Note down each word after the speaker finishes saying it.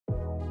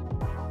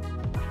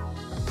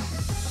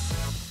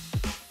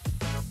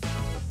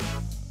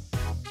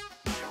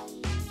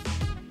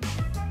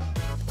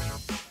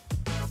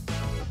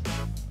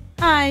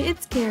Hi,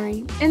 it's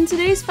Carrie. In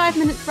today's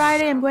 5-Minute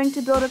Friday, I'm going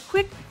to build a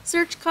quick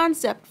search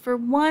concept for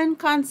one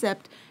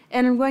concept,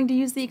 and I'm going to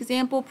use the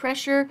example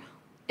pressure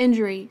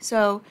injury.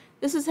 So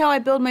this is how I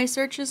build my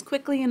searches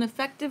quickly and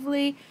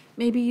effectively.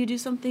 Maybe you do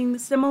something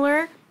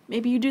similar,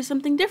 maybe you do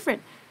something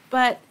different,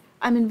 but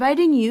I'm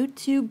inviting you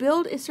to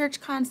build a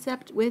search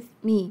concept with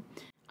me.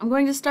 I'm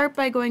going to start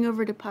by going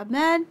over to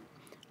PubMed.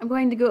 I'm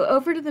going to go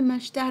over to the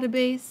mesh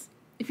database.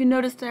 If you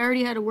noticed, I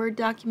already had a Word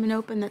document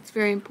open. That's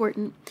very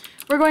important.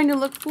 We're going to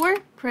look for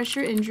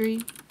pressure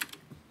injury.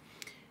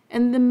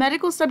 And the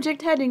medical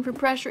subject heading for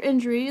pressure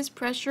injury is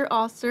pressure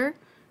ulcer,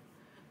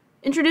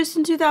 introduced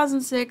in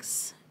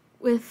 2006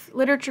 with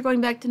literature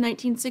going back to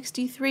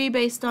 1963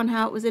 based on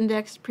how it was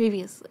indexed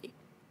previously.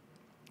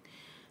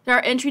 There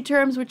are entry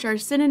terms which are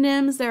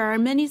synonyms. There are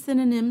many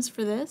synonyms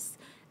for this,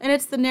 and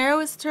it's the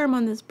narrowest term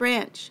on this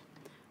branch.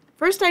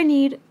 First I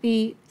need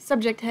the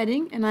subject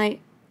heading, and I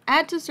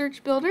add to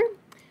search builder,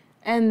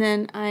 and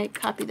then I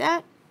copy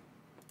that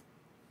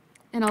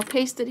and I'll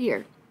paste it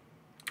here.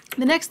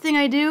 The next thing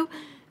I do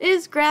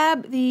is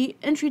grab the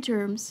entry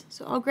terms.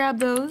 So I'll grab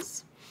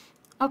those.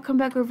 I'll come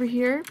back over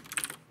here,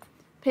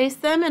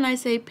 paste them, and I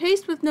say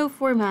paste with no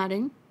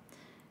formatting.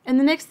 And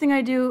the next thing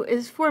I do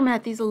is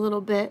format these a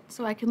little bit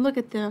so I can look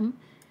at them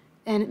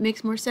and it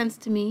makes more sense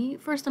to me.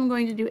 First I'm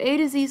going to do A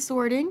to Z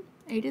sorting,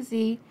 A to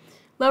Z,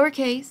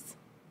 lowercase.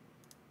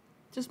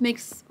 Just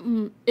makes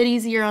it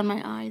easier on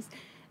my eyes.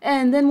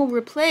 And then we'll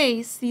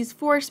replace these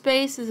 4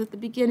 spaces at the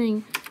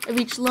beginning of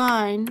each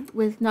line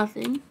with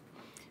nothing.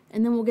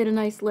 And then we'll get a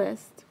nice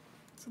list.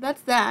 So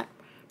that's that.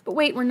 But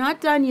wait, we're not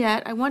done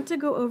yet. I want to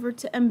go over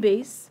to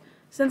Embase,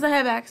 since I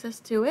have access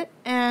to it,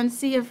 and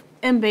see if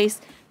Embase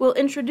will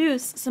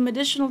introduce some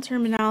additional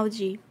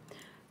terminology.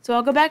 So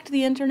I'll go back to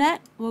the internet.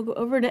 We'll go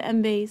over to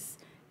Embase.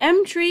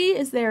 Mtree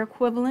is their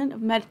equivalent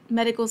of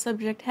medical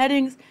subject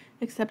headings,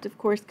 except of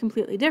course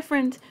completely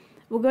different.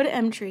 We'll go to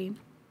Mtree.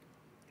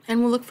 And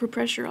we'll look for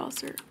pressure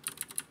ulcer.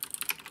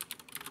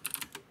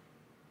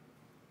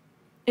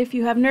 If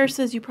you have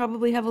nurses, you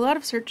probably have a lot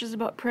of searches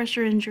about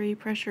pressure injury,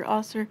 pressure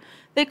ulcer.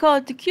 They call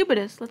it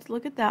decubitus. Let's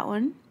look at that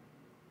one.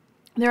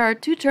 There are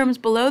 2 terms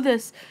below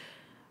this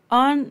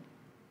on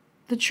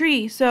the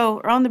tree,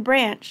 or on the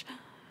branch.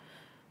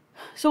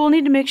 So we'll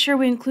need to make sure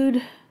we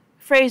include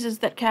phrases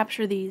that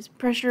capture these.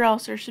 Pressure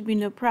ulcer should be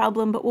no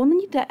problem, but we'll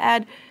need to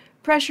add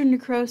pressure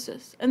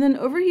necrosis. And then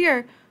over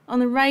here, on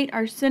the right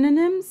are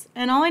synonyms,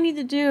 and all I need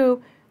to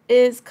do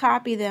is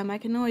copy them. I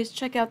can always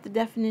check out the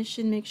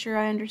definition, make sure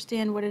I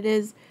understand what it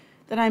is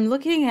that I'm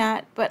looking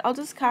at, but I'll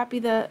just copy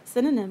the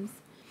synonyms.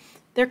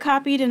 They're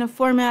copied in a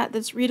format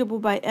that's readable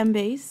by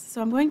Embase,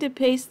 so I'm going to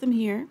paste them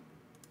here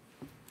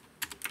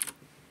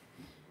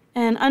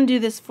and undo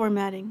this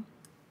formatting.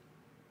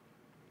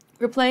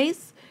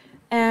 Replace,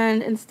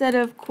 and instead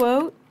of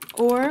quote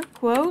or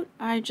quote,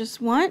 I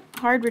just want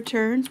hard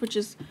returns, which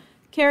is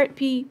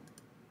 $P.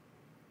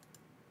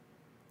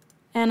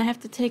 And I have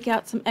to take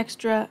out some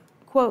extra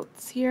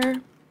quotes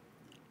here.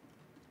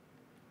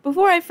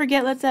 Before I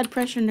forget, let's add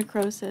pressure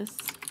necrosis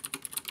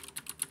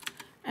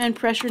and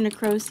pressure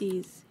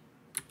necroses.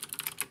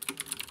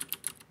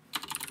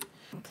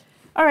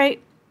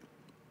 Alright,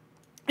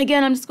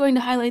 again I'm just going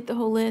to highlight the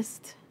whole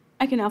list.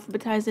 I can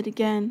alphabetize it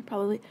again,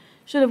 probably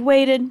should have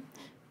waited.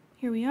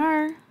 Here we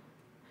are.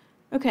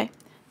 Okay,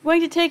 I'm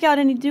going to take out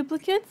any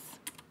duplicates,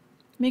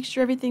 make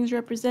sure everything's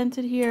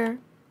represented here.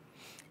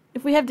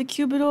 If we have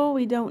decubital,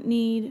 we don't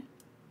need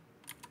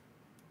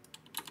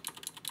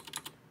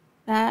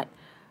that.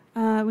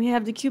 We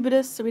have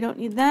decubitus, so we don't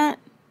need that.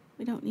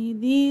 We don't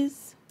need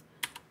these.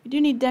 We do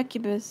need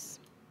decubus.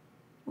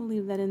 We'll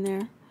leave that in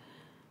there.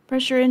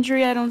 Pressure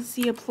injury, I don't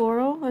see a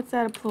plural. Let's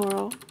add a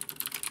plural.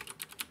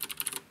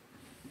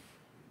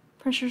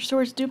 Pressure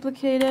source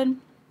duplicated.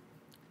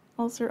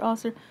 Ulcer,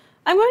 ulcer.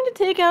 I'm going to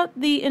take out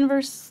the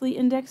inversely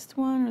indexed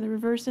one or the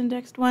reverse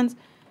indexed ones.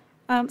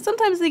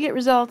 Sometimes they get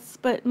results,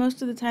 but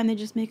most of the time they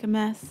just make a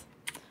mess.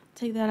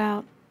 Take that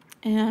out,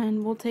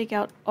 and we'll take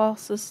out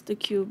ulcus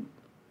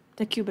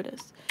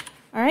decubitus.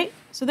 Alright,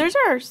 so there's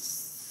our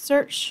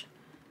search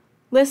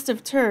list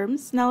of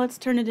terms. Now let's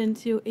turn it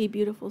into a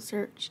beautiful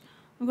search.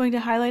 I'm going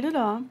to highlight it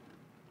all,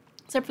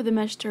 except for the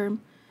mesh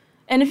term.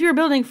 And if you were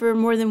building for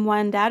more than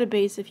one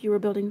database, if you were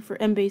building for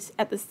Embase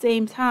at the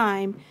same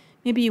time,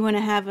 maybe you want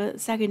to have a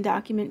second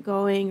document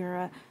going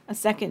or a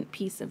second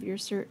piece of your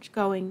search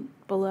going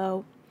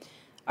below.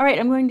 Alright,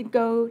 I'm going to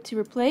go to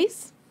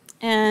replace,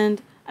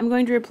 and I'm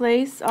going to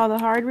replace all the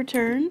hard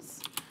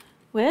returns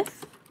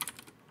with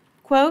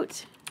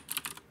quote,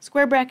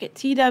 square bracket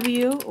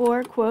TW,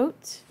 or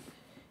quote.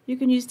 You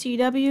can use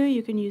TW,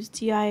 you can use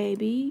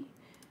TIAB. You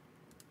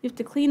have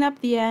to clean up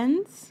the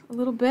ends a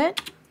little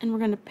bit, and we're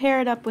going to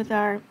pair it up with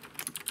our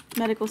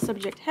medical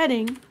subject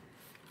heading.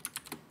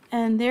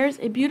 And there's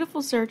a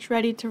beautiful search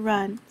ready to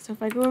run. So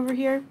if I go over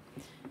here,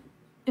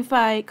 if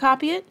I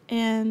copy it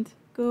and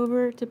go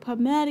over to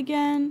PubMed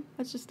again.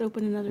 Let's just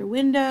open another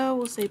window.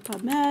 We'll say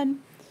PubMed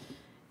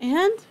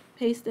and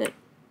paste it.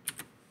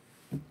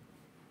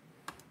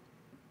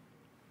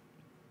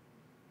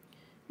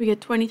 We get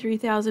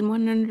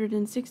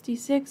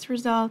 23,166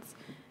 results.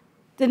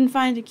 Didn't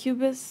find a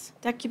decubus.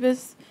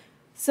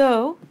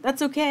 So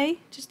that's okay,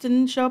 just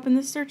didn't show up in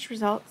the search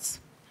results.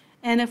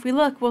 And if we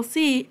look, we'll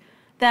see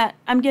that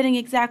I'm getting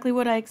exactly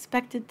what I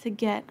expected to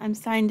get. I'm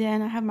signed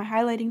in, I have my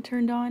highlighting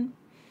turned on.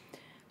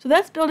 So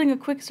that's building a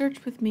quick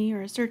search with me,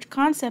 or a search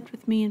concept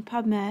with me in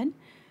PubMed.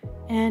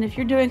 And if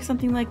you're doing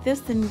something like this,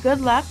 then good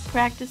luck.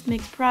 Practice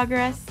makes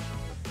progress.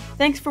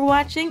 Thanks for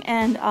watching,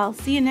 and I'll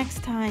see you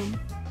next time.